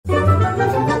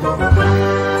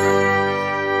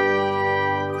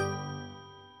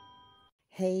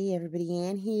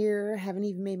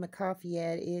haven't even made my coffee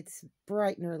yet. It's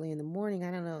bright and early in the morning.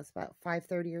 I don't know, it's about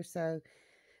 5:30 or so.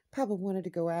 Papa wanted to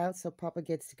go out, so Papa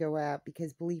gets to go out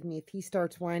because believe me, if he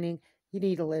starts whining, you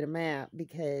need to let him out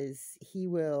because he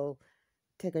will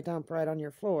take a dump right on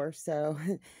your floor. So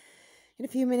in a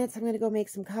few minutes, I'm going to go make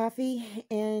some coffee,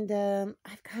 and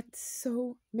I've got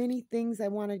so many things I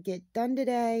want to get done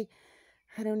today.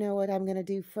 I don't know what I'm going to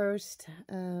do first.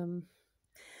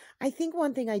 I think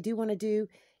one thing I do want to do,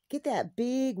 get that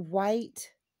big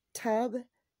white tub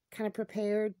kind of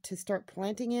prepared to start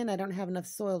planting in. I don't have enough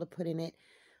soil to put in it,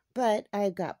 but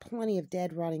I've got plenty of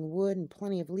dead rotting wood and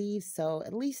plenty of leaves, so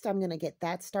at least I'm going to get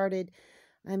that started.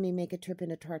 I may make a trip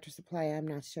into Tractor Supply, I'm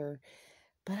not sure,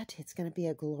 but it's going to be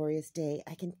a glorious day.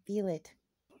 I can feel it.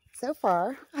 So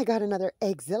far, I got another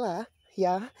eggzilla.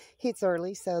 Yeah, it's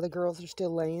early, so the girls are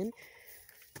still laying.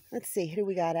 Let's see, who do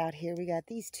we got out here? We got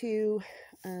these two.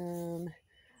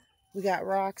 We got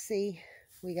Roxy.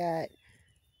 We got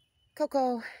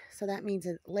Coco. So that means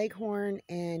a leghorn.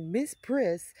 And Miss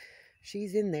Priss,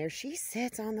 she's in there. She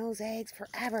sits on those eggs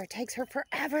forever. It takes her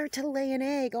forever to lay an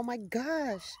egg. Oh my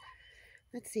gosh.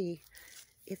 Let's see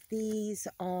if these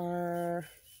are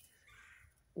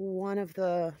one of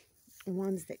the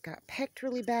ones that got pecked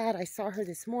really bad. I saw her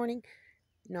this morning.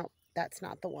 Nope, that's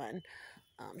not the one.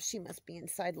 She must be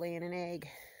inside laying an egg.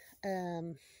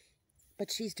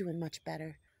 But she's doing much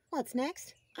better. What's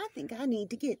next? I think I need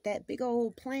to get that big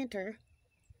old planter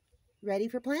ready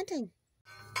for planting.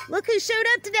 Look who showed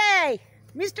up today.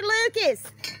 Mr. Lucas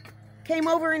came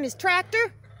over in his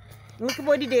tractor. Look at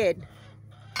what he did.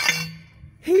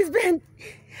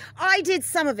 I did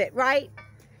some of it, right?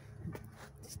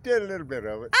 Did a little bit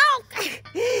of it. Oh,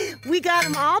 we got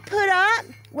them all put up.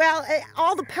 Well,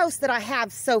 all the posts that I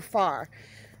have so far.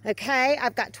 Okay,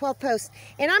 I've got 12 posts,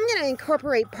 and I'm going to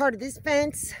incorporate part of this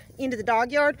fence into the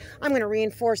dog yard. I'm going to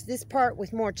reinforce this part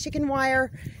with more chicken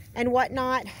wire and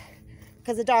whatnot,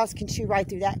 because the dogs can chew right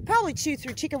through that. Probably chew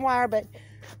through chicken wire, but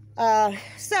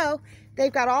so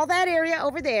they've got all that area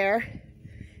over there.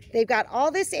 They've got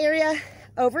all this area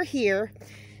over here.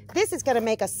 This is going to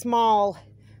make a small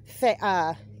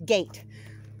gate.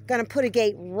 Gonna put a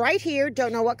gate right here,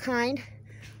 don't know what kind,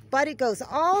 but it goes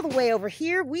all the way over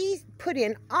here. We put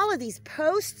in all of these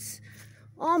posts,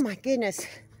 oh my goodness,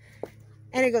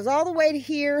 and it goes all the way to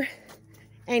here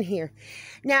and here.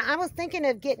 Now I was thinking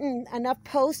of getting enough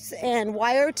posts and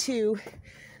wire to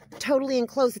totally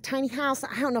enclose the tiny house.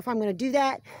 I don't know if I'm gonna do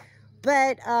that,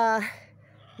 but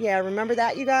yeah, remember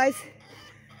that, you guys?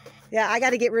 Yeah, I got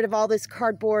to get rid of all this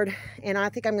cardboard, and I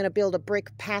think I'm going to build a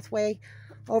brick pathway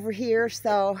over here.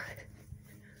 So,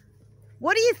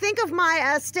 what do you think of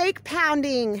my steak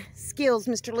pounding skills,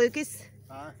 Mr. Lucas?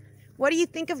 Huh? What do you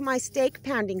think of my steak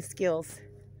pounding skills?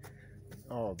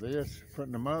 Oh, this?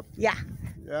 Putting them up? Yeah.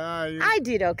 Yeah. I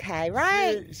did okay,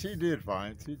 right? She did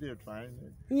fine. She did fine.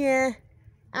 Yeah.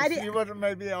 I did. She wasn't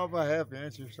maybe off a half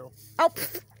inch or so. Oh,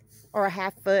 or a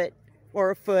half foot,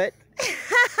 or a foot.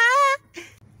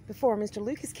 Before Mr.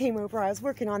 Lucas came over, I was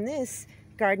working on this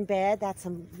garden bed. That's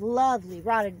some lovely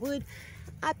rotted wood.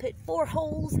 I put 4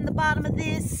 holes in the bottom of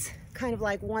this, kind of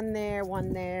like one there,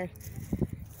 one there.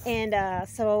 And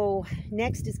so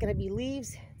next is going to be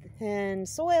leaves and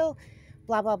soil,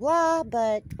 blah, blah, blah.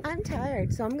 But I'm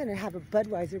tired, so I'm going to have a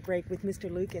Budweiser break with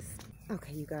Mr. Lucas.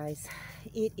 Okay, you guys,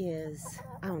 it is,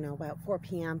 I don't know, about 4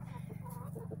 p.m.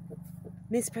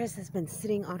 Miss Priss has been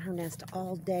sitting on her nest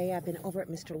all day. I've been over at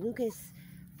Mr. Lucas,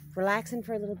 relaxing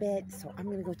for a little bit, so I'm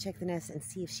gonna go check the nest and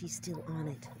see if she's still on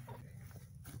it.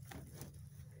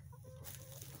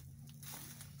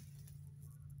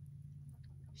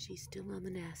 She's still on the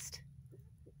nest.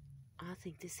 I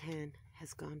think this hen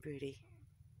has gone broody.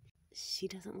 She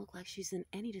doesn't look like she's in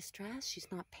any distress. She's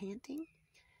not panting.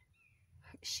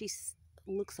 She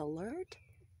looks alert.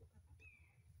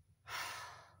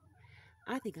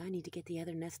 I think I need to get the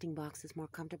other nesting boxes more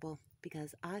comfortable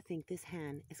because I think this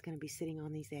hen is going to be sitting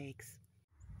on these eggs.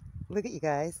 Look at you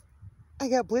guys. I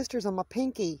got blisters on my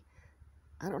pinky.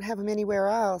 I don't have them anywhere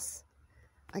else.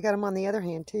 I got them on the other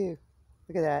hand too.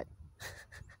 Look at that.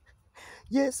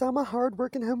 Yes, I'm a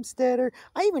hard-working homesteader.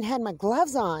 I even had my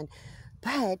gloves on,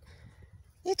 but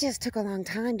it just took a long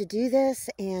time to do this.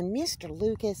 And Mr.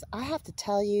 Lucas, I have to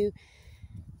tell you,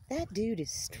 that dude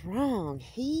is strong.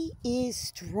 He is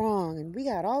strong. And we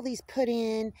got all these put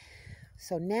in.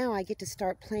 So now I get to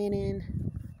start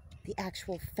planning the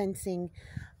actual fencing.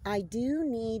 I do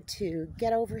need to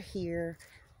get over here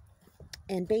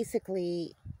and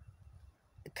basically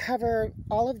cover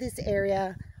all of this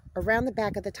area around the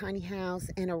back of the tiny house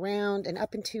and around and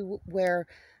up into where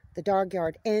the dog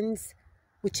yard ends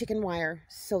with chicken wire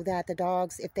so that the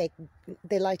dogs, if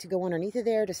they like to go underneath of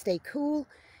there to stay cool,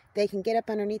 they can get up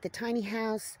underneath the tiny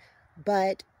house,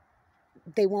 but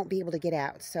they won't be able to get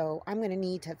out. So I'm going to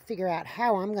need to figure out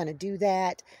how I'm going to do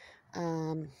that.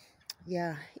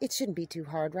 Yeah, it shouldn't be too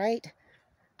hard, right?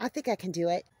 I think I can do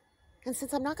it. And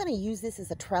since I'm not going to use this as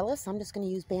a trellis, I'm just going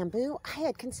to use bamboo. I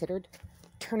had considered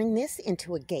turning this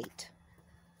into a gate.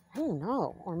 Oh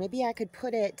no, or maybe I could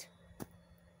put it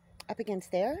up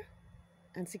against there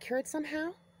and secure it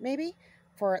somehow, maybe,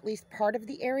 for at least part of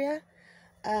the area.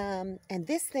 And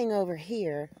this thing over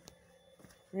here,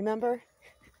 remember,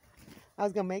 I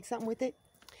was going to make something with it.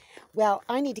 Well,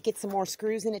 I need to get some more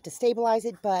screws in it to stabilize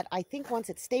it, but I think once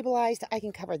it's stabilized, I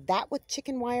can cover that with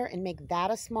chicken wire and make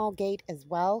that a small gate as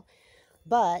well.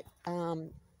 But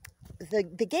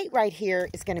the gate right here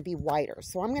is going to be wider,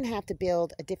 so I'm going to have to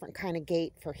build a different kind of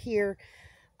gate for here.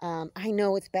 I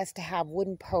know it's best to have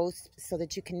wooden posts so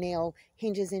that you can nail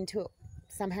hinges into it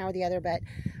somehow or the other, but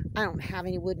I don't have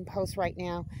any wooden posts right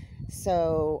now.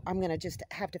 So I'm going to just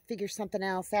have to figure something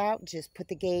else out. Just put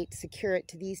the gate, secure it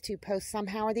to these two posts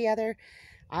somehow or the other.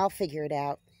 I'll figure it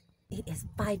out. It is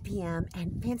 5 p.m.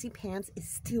 and Fancy Pants is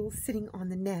still sitting on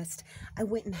the nest. I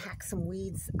went and hacked some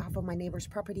weeds off of my neighbor's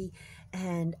property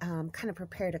and kind of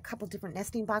prepared a couple different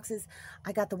nesting boxes.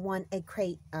 I got the one egg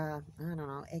crate, I don't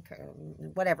know,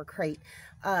 whatever crate,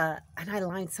 and I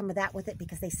lined some of that with it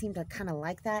because they seem to kind of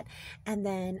like that. And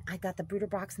then I got the brooder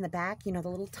box in the back, you know, the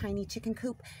little tiny chicken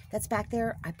coop that's back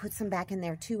there. I put some back in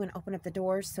there too and open up the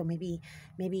doors, so maybe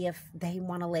if they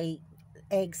want to lay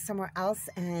eggs somewhere else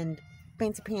and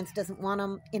Fancy Pants doesn't want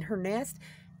them in her nest,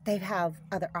 they have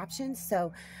other options.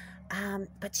 So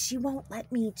but she won't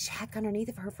let me check underneath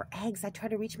of her for eggs. I try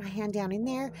to reach my hand down in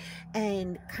there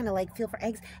and kind of like feel for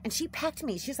eggs, and she pecked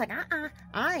me. She's like,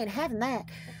 I ain't having that.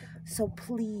 So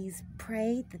please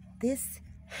pray that this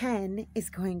hen is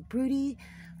going broody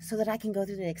so that I can go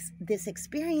through this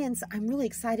experience. I'm really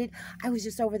excited. I was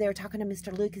just over there talking to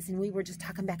Mr. Lucas, and we were just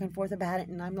talking back and forth about it,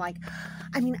 and I'm like,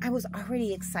 I mean, I was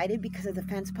already excited because of the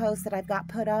fence posts that I've got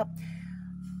put up.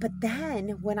 But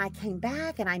then when I came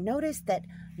back and I noticed that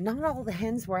not all the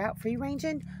hens were out free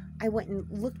ranging, I went and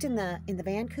looked in the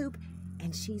van coop,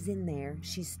 and she's in there.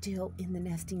 She's still in the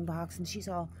nesting box, and she's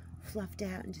all fluffed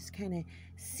out and just kind of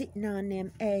sitting on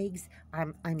them eggs.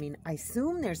 I mean, I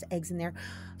assume there's eggs in there.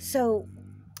 So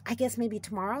I guess maybe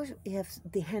tomorrow, if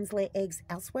the hens lay eggs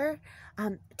elsewhere.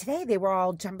 Today they were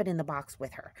all jumping in the box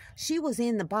with her. She was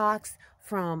in the box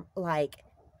from like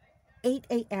 8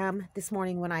 a.m. this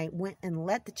morning when I went and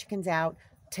let the chickens out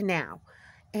to now.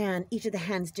 And each of the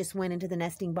hens just went into the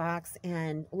nesting box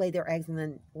and laid their eggs and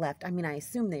then left. I mean, I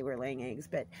assume they were laying eggs,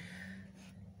 but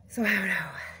so I don't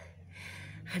know.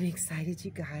 I'm excited,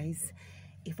 you guys.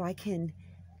 If I can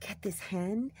get this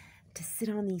hen to sit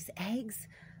on these eggs,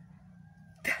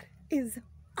 that is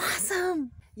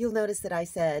awesome. You'll notice that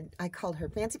I called her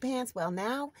Fancy Pants. Well,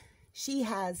 now she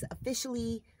has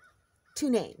officially 2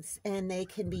 names, and they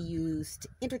can be used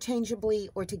interchangeably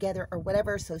or together or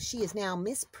whatever. So she is now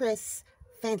Miss Priss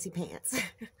Fancy Pants.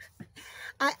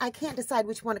 I can't decide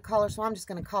which one to call her, so I'm just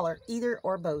going to call her either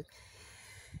or both.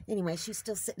 Anyway, she's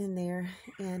still sitting in there,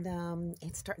 and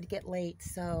it's starting to get late,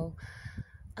 so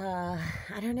I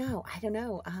don't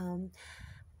know.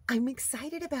 I'm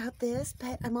excited about this,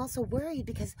 but I'm also worried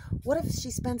because what if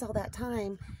she spends all that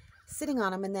time sitting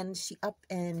on them and then she up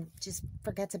and just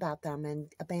forgets about them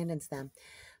and abandons them?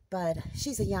 But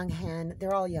she's a young hen.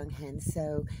 They're all young hens,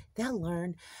 so they'll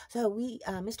learn. So we,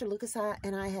 Mr. Lucas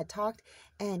and I had talked,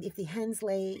 and if the hens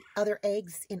lay other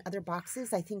eggs in other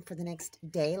boxes, I think for the next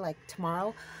day, like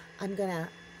tomorrow, I need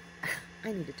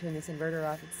to turn this inverter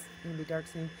off. It's going to be dark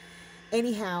soon.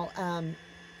 Anyhow,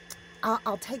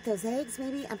 I'll take those eggs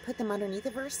maybe and put them underneath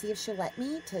of her, see if she'll let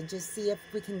me, to just see if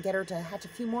we can get her to hatch a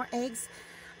few more eggs.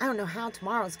 I don't know how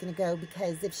tomorrow's going to go,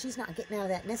 because if she's not getting out of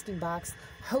that nesting box,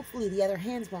 hopefully the other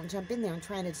hens won't jump in there and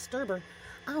try to disturb her.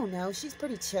 I don't know. She's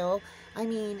pretty chill. I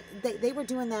mean, they were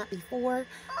doing that before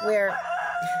where...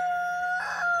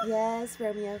 Yes,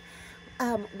 Romeo.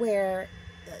 Where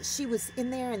she was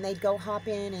in there and they'd go hop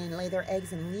in and lay their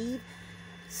eggs and leave.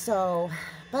 So,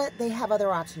 but they have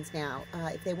other options now.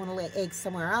 If they want to lay eggs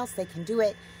somewhere else, they can do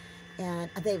it.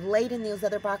 And they've laid in those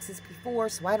other boxes before,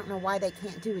 so I don't know why they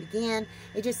can't do it again.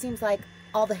 It just seems like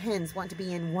all the hens want to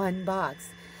be in one box.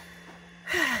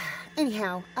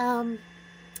 Anyhow,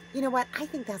 you know what? I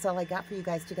think that's all I got for you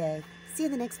guys today. See you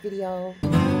in the next video.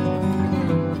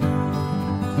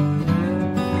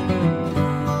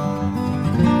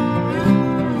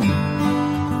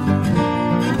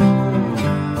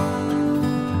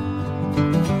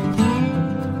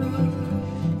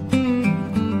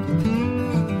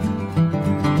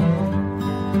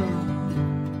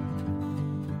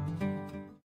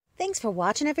 Thanks for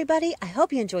watching, everybody. I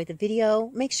hope you enjoyed the video.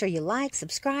 Make sure you like,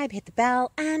 subscribe, hit the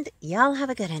bell, and y'all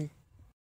have a good one.